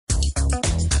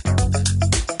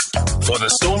for the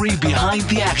story behind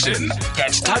the action.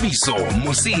 Catch Thabiso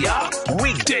Mosia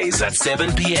weekdays at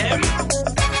 7 p.m.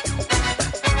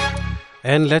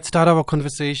 And let's start our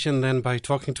conversation then by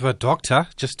talking to a doctor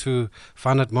just to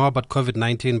find out more about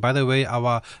COVID-19. By the way,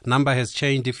 our number has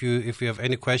changed. If you have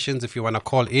any questions, if you want to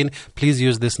call in, please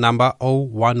use this number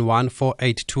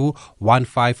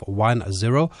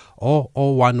 011-482-1510 or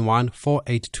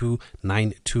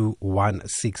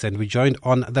 011-482-9216. And we're joined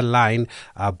on the line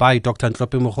by Dr.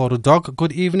 Ntlope Mokgoro. Doc,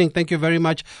 good evening. Thank you very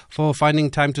much for finding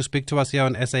time to speak to us here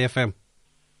on SAFM.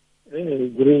 Good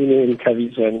evening,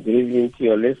 Thabiso, and good evening to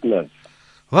your listeners.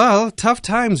 Well, tough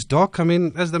times, Doc. I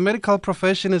mean, as the medical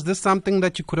profession, is this something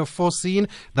that you could have foreseen,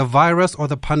 the virus or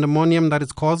the pandemonium that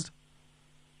it's caused?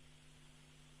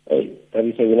 Thabiso,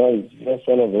 it's just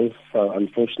one of those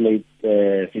unfortunate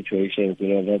situations,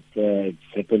 that it's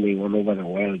happening all over the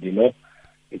world, It's,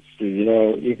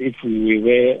 if we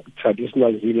were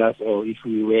traditional healers or if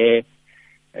we were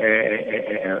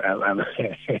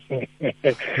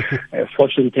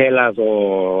fortune tellers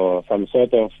or some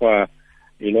sort of,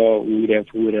 we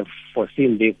would have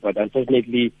foreseen this, but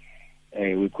unfortunately,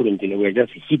 we couldn't. We were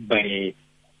just hit by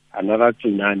another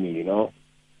tsunami,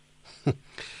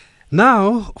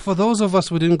 Now, for those of us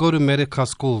who didn't go to medical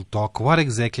school, Doc, what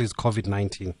exactly is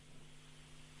COVID-19?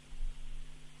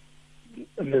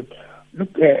 Look,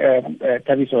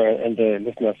 Thabiso and the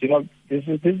listeners, this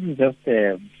is just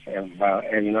a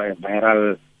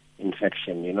viral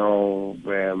infection.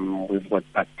 We've got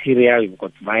bacteria, we've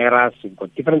got virus, we've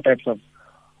got different types of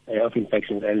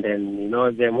infections, and then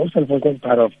the most unfortunate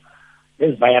part of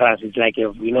this virus is like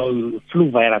flu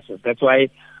viruses. That's why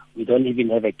we don't even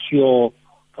have a cure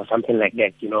for something like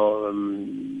that. We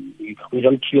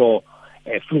don't cure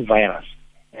a flu virus.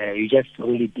 You just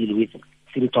only deal with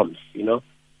symptoms.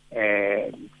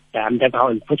 And that's how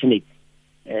unfortunate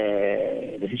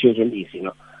the situation is.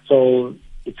 So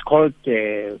it's called.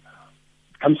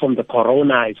 Comes from the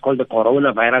corona. It's called the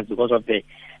coronavirus because of the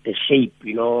shape,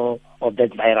 of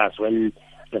that virus. When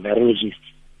the virologists,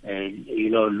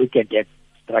 look at that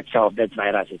structure of that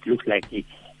virus, it looks like a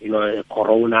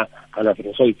corona kind of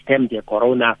thing. So it's termed the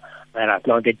coronavirus.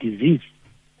 Now the disease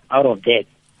out of that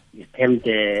is termed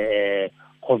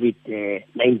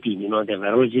COVID-19. The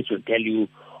virologists will tell you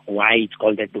why it's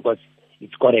called that, because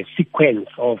it's got a sequence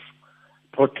of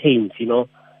proteins, they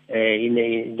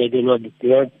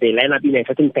line up in a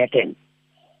certain pattern,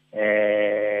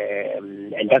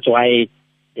 and that's why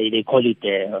they call it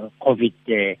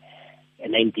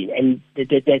COVID-19. And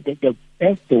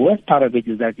the worst part of it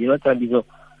is that it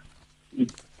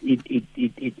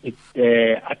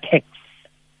attacks,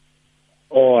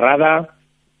 or rather,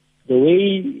 the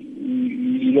way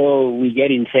we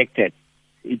get infected.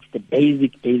 It's the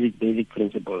basic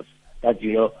principles that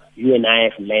you and I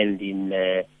have learned in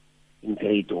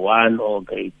grade 1 or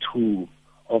grade 2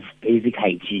 of basic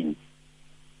hygiene.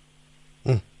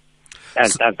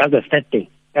 That's the sad thing.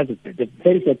 That's the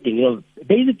very sad thing.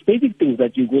 Basic things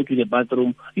that you go to the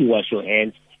bathroom, you wash your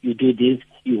hands. You do this,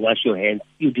 you wash your hands.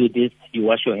 You do this, you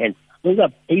wash your hands. Those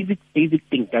are basic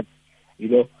things that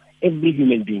every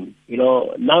human being.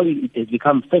 Now it has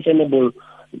become fashionable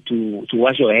to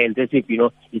wash your hands as if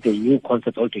it's a new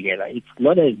concept altogether. It's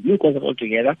not a new concept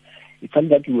altogether. It's something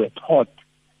that we were taught.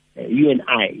 You and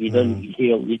I, we don't need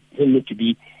to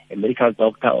be a medical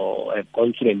doctor or have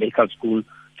gone to a medical school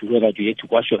to know that you need to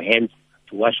wash your hands,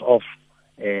 to wash off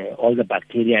all the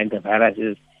bacteria and the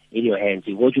viruses in your hands.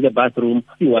 You go to the bathroom,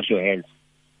 you wash your hands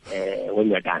when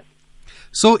you're done.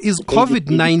 So is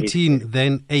COVID-19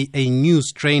 then a new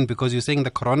strain? Because you're saying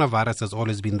the coronavirus has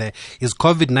always been there. Is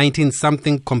COVID-19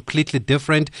 something completely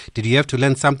different? Did you have to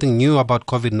learn something new about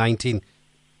COVID-19?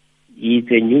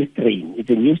 It's a new strain. It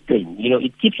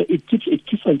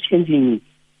keeps on changing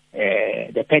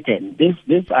the pattern. This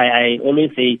I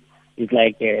always say is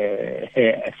like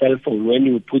a cell phone. When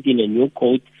you put in a new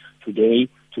code today,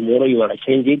 tomorrow you want to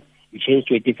change it, you change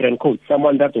to a different code.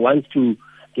 Someone that wants to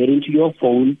get into your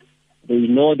phone, they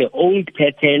know the old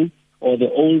pattern or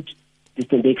the old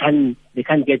system. They can't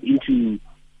get into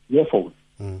your phone.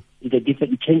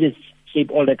 It changes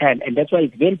shape all the time, and that's why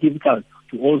it's very difficult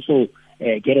to also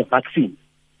get a vaccine,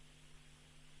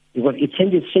 because it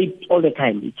changes shape all the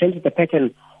time. It changes the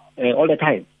pattern all the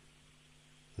time.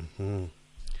 Mm-hmm.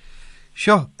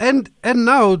 Sure. And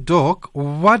now, Doc,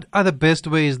 what are the best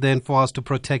ways then for us to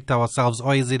protect ourselves,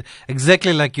 or is it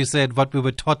exactly like you said, what we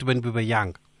were taught when we were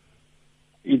young?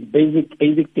 It's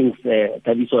basic things,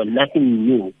 Thabiso, nothing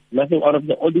new, nothing out of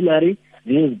the ordinary.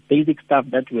 This is basic stuff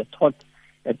that we are taught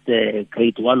at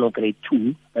grade 1 or grade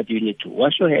 2, that you need to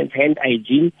wash your hands. Hand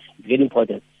hygiene is very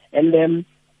important. And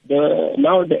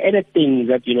now the added thing is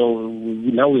that,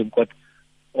 now we've got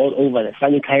all over the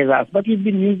sanitizers, but we've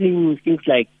been using things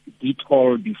like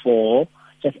Dettol before.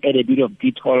 Just add a bit of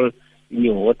Dettol in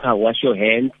your water, wash your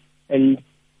hands, and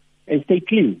stay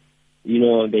clean.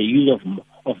 The use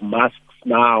of masks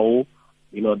now,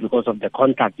 because of the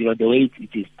contact, the way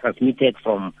it is transmitted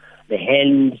from the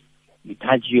hand, you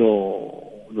touch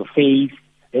your face,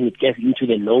 then it gets into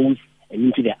the nose and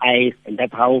into the eyes, and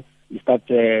that's how you start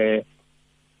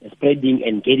spreading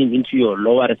and getting into your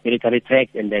lower respiratory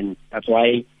tract, and then that's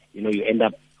why, you end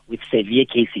up with severe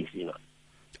cases,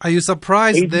 Are you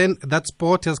surprised then that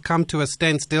sport has come to a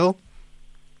standstill?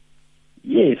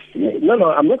 Yes.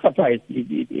 No, I'm not surprised.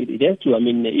 It has to. I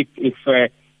mean, if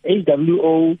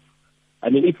WHO,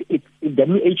 if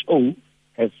WHO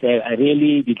has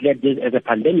really declared this as a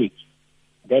pandemic,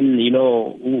 then,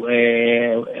 who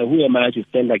am I to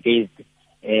stand against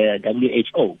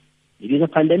WHO? It is a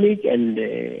pandemic, and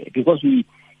because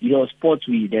sports,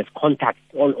 there's contact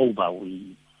all over.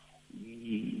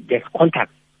 There's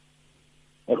contact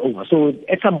all over. So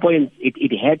at some point,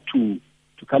 it had to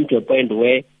come to a point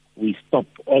where we stop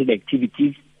all the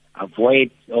activities, avoid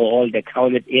all the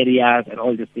crowded areas and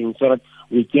all these things, so that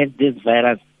we get this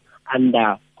virus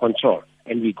under control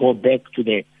and we go back to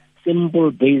the simple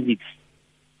basics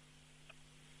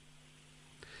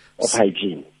of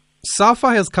hygiene. SAFA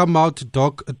has come out,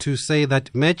 Doc, to say that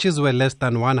matches where less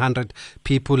than 100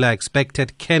 people are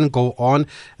expected can go on.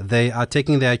 They are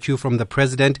taking their cue from the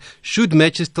president. Should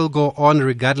matches still go on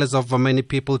regardless of how many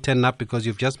people turn up? Because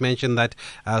you've just mentioned that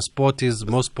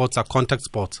most sports are contact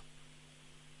sports.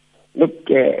 Look,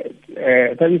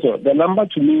 the number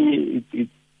to me is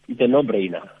a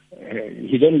no-brainer.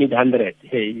 You don't need 100.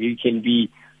 You can be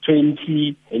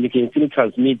 20 and you can still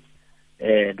transmit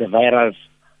the virus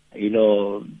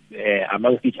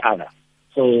amongst each other.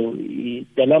 So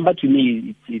the number to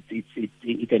me,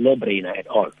 it's a no-brainer at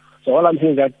all. So all I'm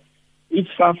saying is that if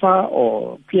SAFA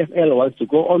or PSL wants to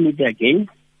go on with their game,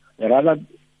 they rather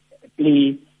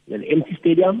play in an empty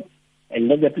stadium and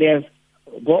let the players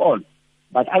go on.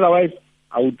 But otherwise,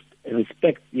 I would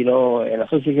respect, an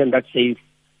association that says,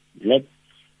 let's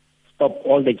stop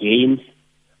all the games,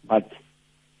 but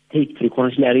take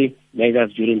precautionary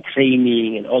measures during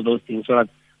training and all those things so that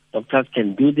doctors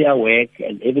can do their work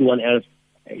and everyone else,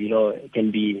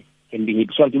 can be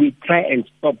so we try and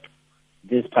stop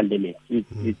this pandemic.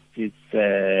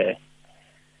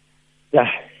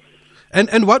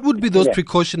 And what would be those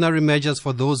precautionary measures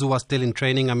for those who are still in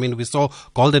training? I mean, we saw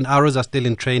Golden Arrows are still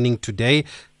in training today.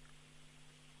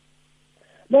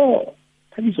 No,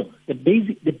 the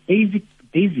basics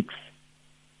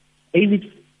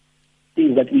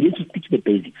things that we need to teach the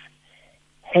basics.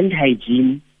 Hand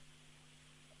hygiene,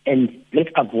 and let's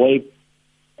avoid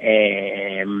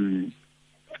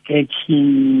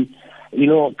scratching,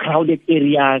 crowded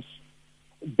areas.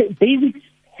 Basic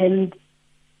hand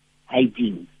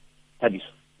hygiene. That is,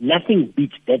 nothing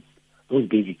beats those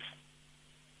basics.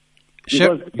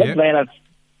 Because that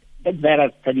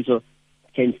virus,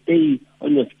 can stay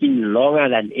on your skin longer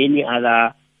than any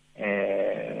other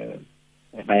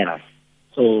virus.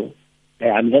 So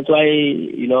that's why,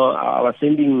 I was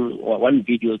sending one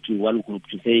video to one group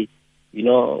to say,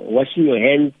 washing your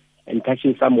hands and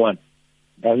touching someone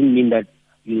doesn't mean that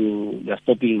you're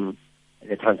stopping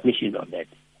the transmission of that.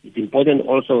 It's important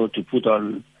also to put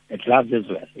on the gloves as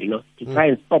well, to try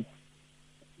and stop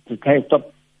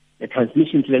the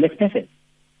transmission to the next person.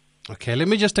 Okay, let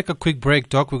me just take a quick break,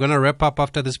 Doc. We're going to wrap up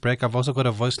after this break. I've also got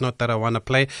a voice note that I want to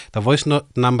play. The voice note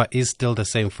number is still the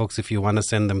same, folks, if you want to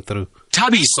send them through.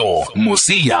 Thabiso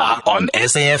Mosia on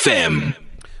SAFM.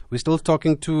 We're still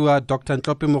talking to Dr.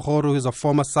 Ntlopi Mokgoru, who's a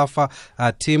former SAFA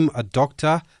team, a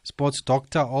doctor, sports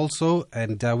doctor also.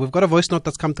 And we've got a voice note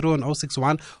that's come through on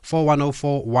 061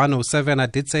 4104 107. I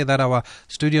did say that our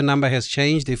studio number has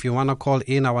changed. If you want to call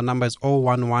in, our number is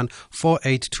 011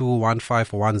 482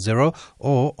 1510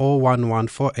 or 011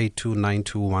 482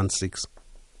 9216.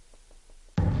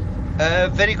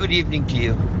 Very good evening to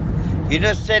you.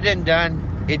 Said and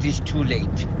done, it is too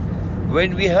late.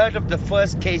 When we heard of the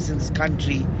first case in this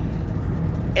country,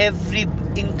 every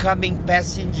incoming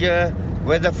passenger,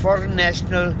 whether foreign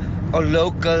national or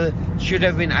local, should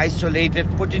have been isolated,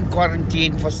 put in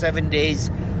quarantine for 7 days,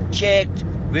 checked.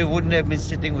 We wouldn't have been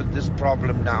sitting with this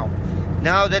problem now.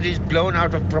 Now that it's blown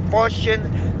out of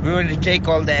proportion, we want to take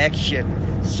all the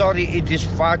action. Sorry, it is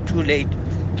far too late.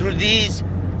 Through these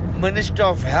Minister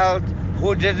of Health,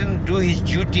 who didn't do his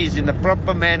duties in a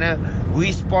proper manner,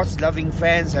 we sports-loving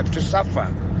fans have to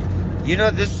suffer.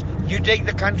 You take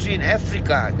the country in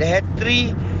Africa. They had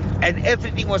 3 and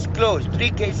everything was closed.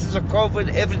 3 cases of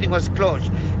COVID, everything was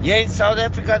closed. Here in South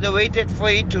Africa, they waited for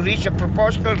it to reach a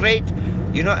proportional rate,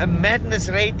 a madness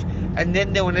rate, and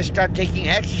then they want to start taking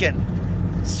action.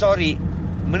 Sorry,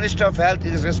 Minister of Health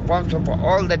is responsible for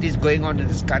all that is going on in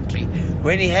this country.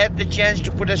 When he had the chance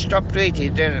to put a stop to it, he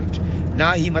didn't.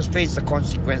 Now he must face the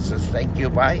consequences. Thank you.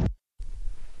 Bye.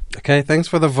 Okay, thanks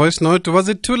for the voice note. Was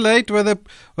it too late? Were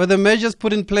the measures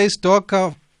put in place, Doc,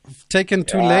 taken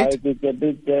too late? It's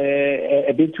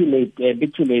a bit too late.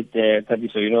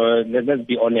 Tabiso. Let's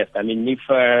be honest. I mean, if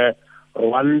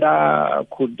Rwanda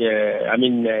could,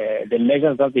 the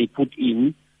measures that they put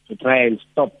in to try and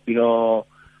stop,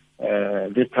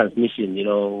 this transmission,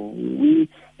 the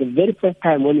very first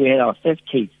time when we had our first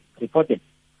case reported,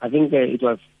 I think it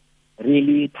was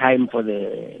really time for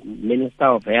the Minister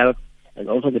of Health and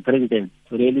also the President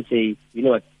to really say,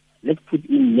 let's put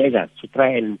in measures to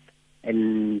try and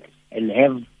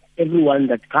have everyone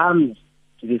that comes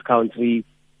to this country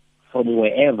from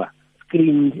wherever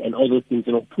screened and all those things,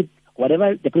 put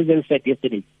whatever the President said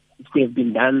yesterday, it could have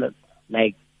been done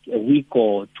like a week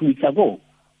or 2 weeks ago,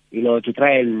 to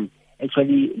try and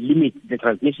actually limit the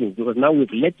transmissions, because now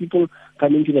we've let people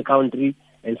come into the country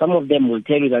and some of them will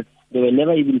tell you that they were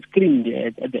never even screened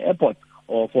at the airport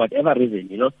or for whatever reason,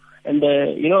 And,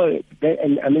 that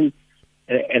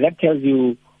tells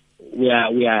you we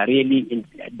are really, in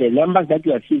the numbers that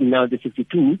you are seeing now, the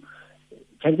 62,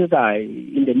 chances are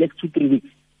in the next 2-3 weeks,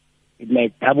 it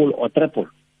might double or triple,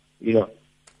 Yeah.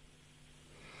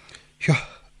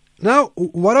 Now,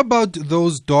 what about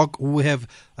those, Doc, who have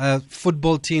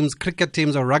football teams, cricket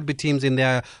teams or rugby teams in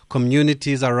their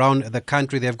communities around the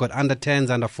country? They've got under 10s,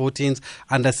 under 14s,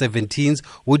 under 17s.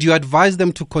 Would you advise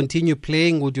them to continue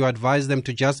playing? Would you advise them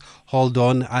to just hold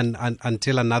on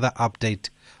until another update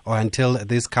or until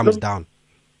this comes down?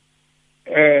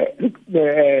 Look,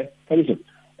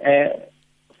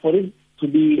 for it to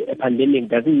be a pandemic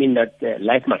doesn't mean that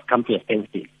life must come to a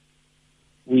standstill.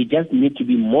 We just need to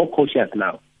be more cautious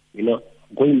now.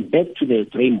 Going back to the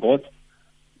drawing board,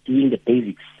 doing the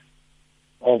basics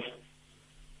of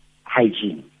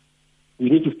hygiene. We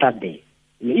need to start there.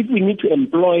 If we need to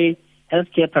employ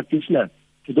healthcare practitioners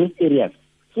to those areas,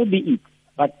 so be it.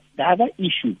 But the other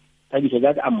issue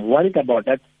that I'm worried about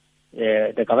that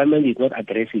the government is not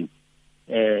addressing,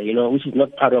 which is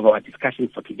not part of our discussion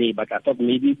for today, but I thought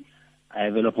maybe I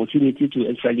have an opportunity to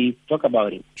actually talk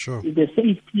about it. Sure. Is the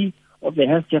safety of the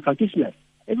healthcare practitioners.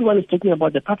 Everyone is talking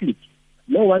about the public.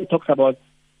 No one talks about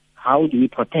how do we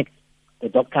protect the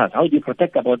doctors, how do you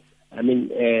protect the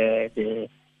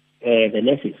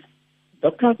nurses.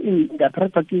 Doctors in their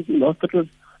practice in hospitals,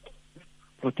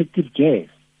 protective gears,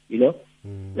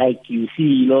 like you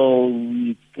see,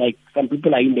 like some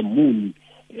people are in the moon,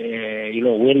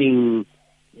 wearing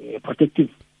protective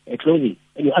clothing.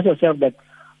 And you ask yourself that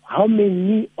how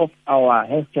many of our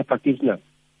healthcare practitioners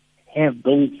have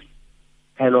those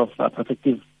kind of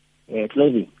protective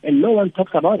clothing, and no one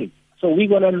talks about it. So we're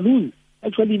going to lose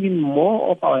actually even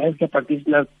more of our healthcare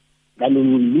practitioners than we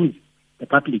will lose the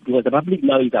public, because the public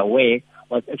now is aware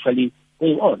what's actually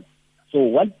going on. So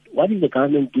what is the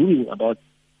government doing about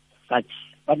such?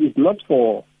 But it's not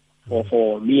for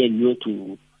me and you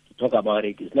to talk about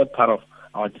it. It's not part of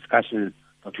our discussion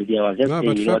for today. I was just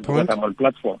saying, because I'm on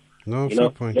platform. Fair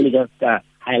point. Let me just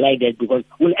highlight that, because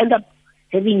we'll end up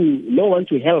having no one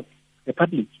to help the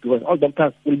public, because all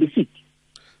doctors will be sick.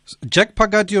 Jack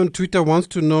Pagati on Twitter wants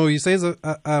to know, he says,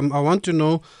 I want to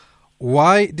know,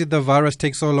 why did the virus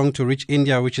take so long to reach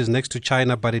India, which is next to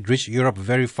China, but it reached Europe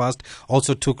very fast,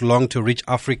 also took long to reach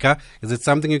Africa? Is it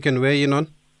something you can weigh in on?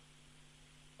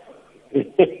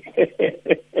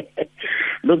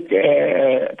 Look,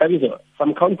 Tabiso,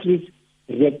 some countries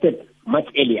reacted much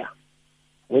earlier.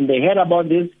 When they heard about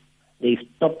this, they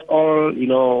stopped all,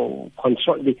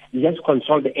 control. They just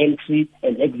control the entry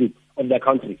and exit of their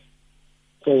countries.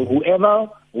 So whoever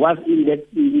was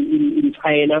in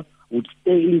China would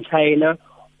stay in China,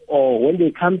 or when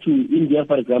they come to India,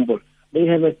 for example, they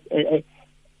have a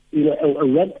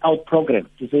worked out program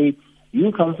to say,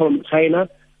 you come from China,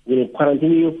 we'll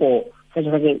quarantine you for such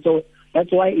and such. So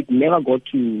that's why it never got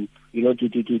to India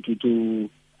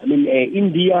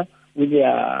with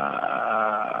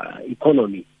their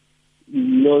economy,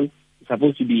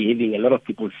 supposed to be having a lot of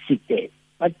people sick there.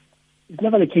 But it's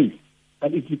never the case.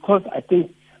 But it's because I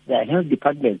think the health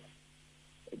department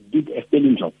did a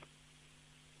sterling job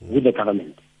with the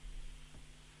government.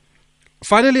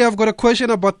 Finally, I've got a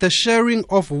question about the sharing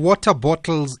of water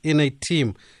bottles in a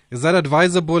team. Is that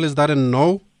advisable? Is that a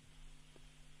no?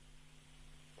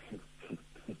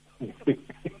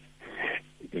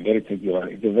 It's a very tricky one.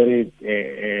 It's a very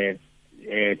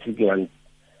tricky one,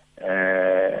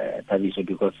 Tavisho,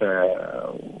 because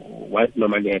what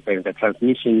normally happens, the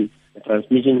transmission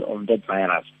of that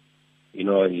virus,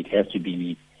 it has to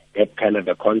be that kind of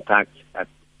a contact that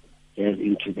gets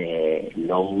into the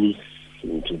nose,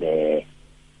 into the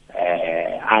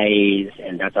eyes,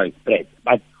 and that's how it spreads.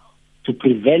 But to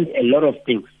prevent a lot of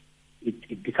things,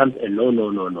 it becomes a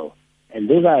no. And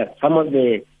those are some of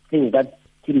the things that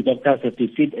team doctors have to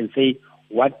sit and say,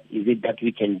 what is it that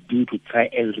we can do to try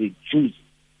and reduce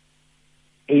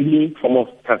any form of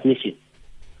transmission?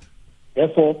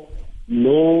 Therefore,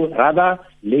 rather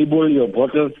label your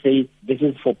bottles, say this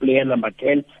is for player number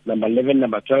 10, number 11,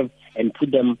 number 12, and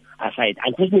put them aside.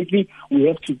 Unfortunately, we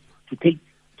have to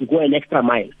go an extra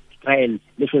mile to try and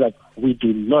make sure that we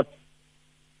do not,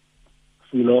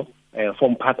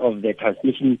 form part of the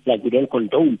transmission, like we don't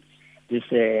condone this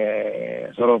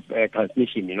sort of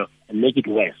transmission, and make it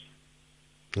worse.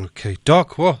 Okay,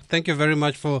 Doc, well, thank you very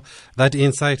much for that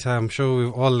insight. I'm sure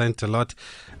we've all learnt a lot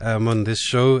on this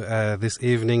show this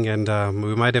evening, and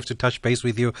we might have to touch base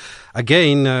with you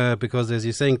again because, as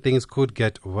you're saying, things could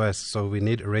get worse, so we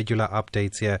need regular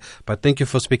updates here. But thank you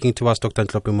for speaking to us, Dr.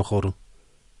 Ntlopi Mokgodu.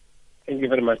 Thank you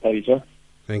very much, Tavisho.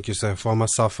 Thank you, sir. Former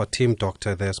SAFA team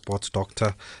doctor there, sports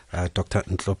doctor, Dr.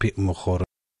 Ntlopi Mokgodu.